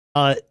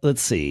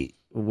Let's see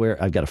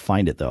where I've got to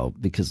find it though,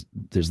 because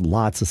there's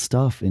lots of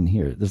stuff in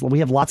here. We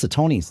have lots of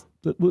Tonys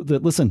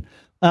that listen.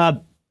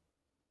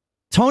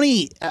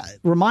 Tony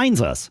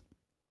reminds us,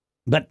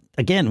 but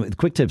again, with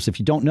quick tips, if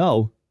you don't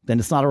know, then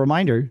it's not a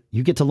reminder.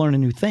 You get to learn a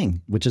new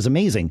thing, which is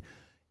amazing.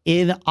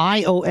 In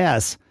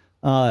iOS,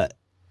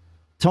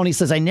 Tony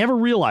says, I never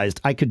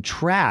realized I could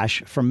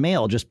trash from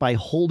mail just by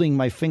holding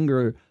my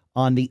finger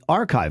on the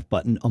archive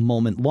button a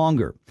moment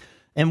longer.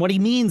 And what he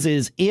means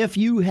is if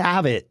you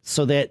have it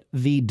so that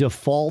the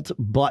default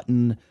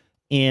button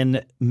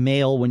in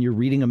mail when you're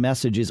reading a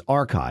message is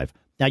archive.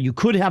 Now, you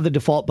could have the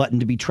default button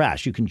to be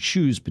trash. You can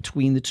choose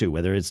between the two,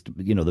 whether it's,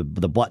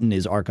 the button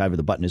is archive or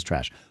the button is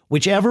trash.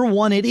 Whichever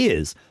one it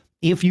is,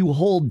 if you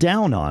hold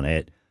down on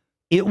it,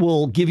 it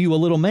will give you a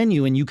little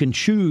menu and you can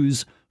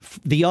choose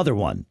the other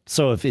one.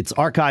 So if it's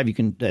archive, you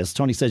can, as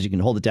Tony says, you can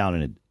hold it down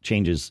and it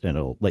changes and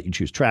it'll let you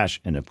choose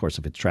trash. And of course,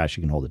 if it's trash,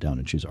 you can hold it down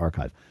and choose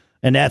archive.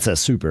 And that's a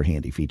super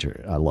handy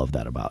feature. I love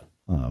that about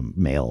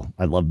mail.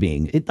 I love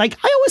like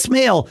iOS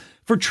mail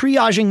for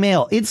triaging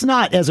mail. It's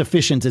not as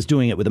efficient as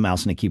doing it with a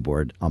mouse and a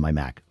keyboard on my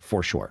Mac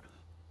for sure,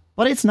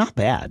 but it's not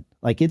bad.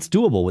 Like it's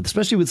doable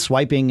especially with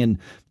swiping, and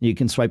you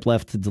can swipe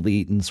left to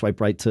delete and swipe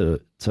right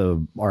to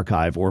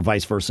archive, or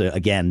vice versa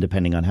again,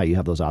 depending on how you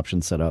have those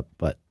options set up.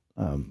 But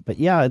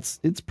yeah,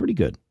 it's pretty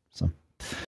good. So.